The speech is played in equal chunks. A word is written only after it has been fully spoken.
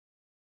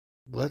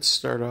Let's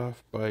start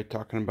off by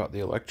talking about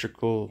the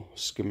electrical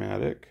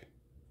schematic.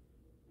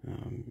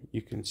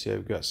 You can see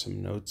I've got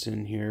some notes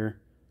in here.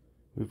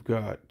 We've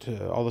got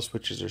all the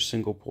switches are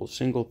single pole,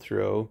 single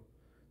throw.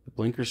 The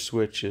blinker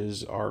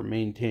switches are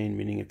maintained,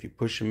 meaning if you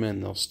push them in,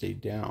 they'll stay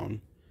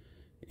down.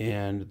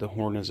 And the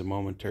horn is a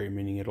momentary,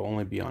 meaning it'll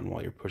only be on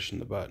while you're pushing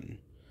the button.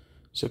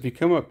 So if you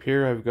come up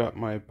here, I've got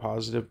my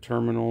positive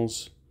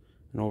terminals,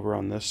 and over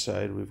on this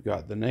side, we've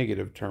got the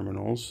negative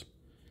terminals.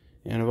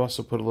 And I've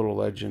also put a little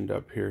legend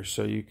up here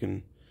so you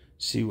can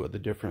see what the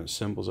different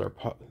symbols are.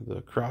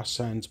 The cross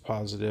sign's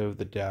positive,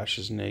 the dash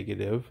is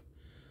negative,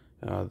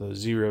 the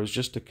 0 is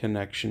just a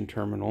connection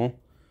terminal.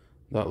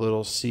 That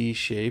little C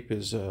shape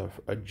is a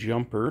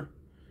jumper,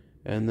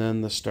 and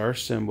then the star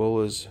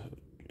symbol is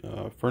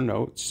for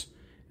notes,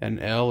 and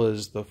L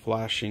is the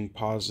flashing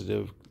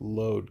positive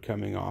load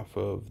coming off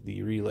of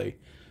the relay.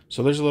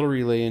 So there's a little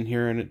relay in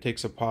here, and it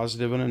takes a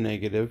positive and a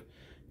negative.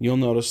 You'll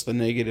notice the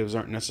negatives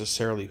aren't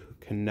necessarily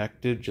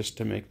connected, just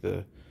to make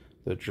the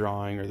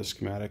drawing or the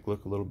schematic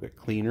look a little bit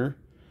cleaner.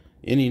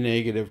 Any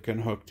negative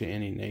can hook to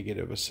any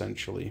negative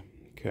essentially.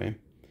 Okay,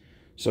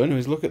 so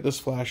anyways, look at this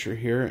flasher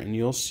here and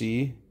you'll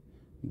see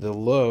the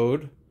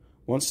load.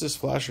 Once this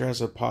flasher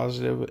has a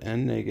positive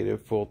and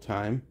negative full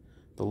time,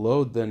 the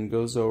load then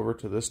goes over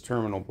to this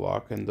terminal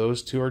block, and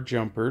those two are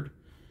jumpered,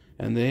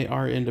 and they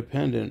are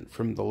independent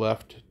from the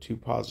left two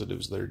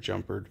positives that are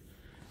jumpered.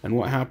 And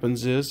what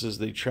happens is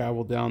they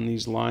travel down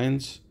these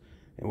lines,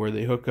 and where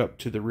they hook up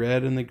to the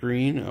red and the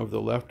green of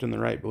the left and the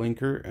right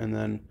blinker, and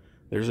then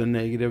there's a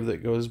negative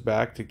that goes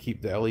back to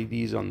keep the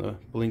LEDs on the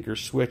blinker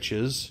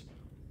switches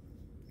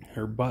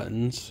or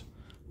buttons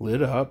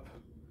lit up,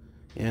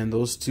 and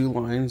those two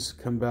lines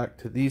come back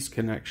to these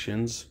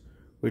connections,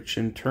 which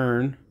in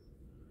turn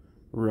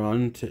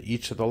run to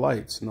each of the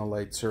lights, and the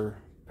lights are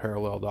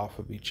paralleled off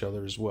of each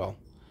other as well.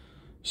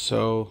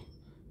 So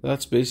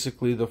that's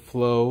basically the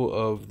flow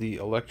of the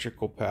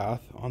electrical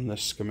path on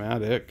this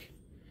schematic.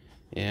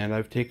 And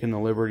I've taken the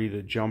liberty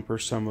to jumper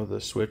some of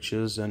the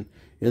switches, and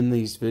in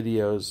these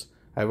videos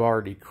I've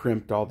already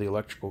crimped all the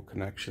electrical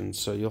connections,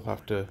 so you'll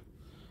have to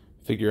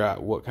figure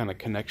out what kind of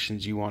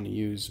connections you want to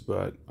use,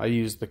 but I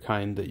use the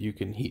kind that you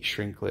can heat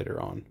shrink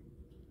later on.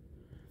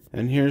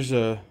 And here's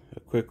a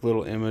quick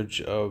little image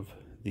of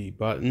the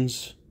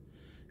buttons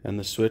and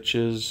the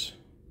switches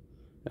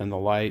and the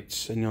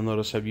lights, and you'll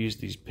notice I've used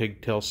these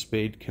pigtail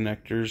spade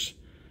connectors,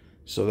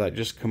 so that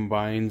just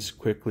combines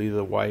quickly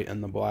the white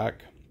and the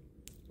black.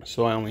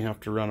 So I only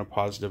have to run a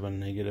positive and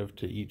negative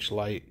to each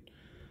light.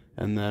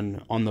 And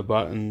then on the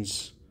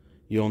buttons,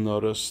 you'll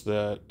notice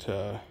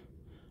that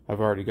I've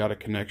already got a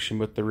connection,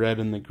 but the red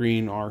and the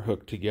green are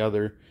hooked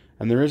together.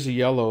 And there is a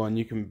yellow, and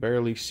you can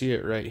barely see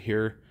it right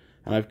here.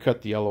 And I've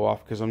cut the yellow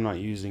off because I'm not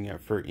using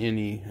it for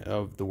any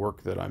of the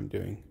work that I'm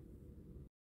doing.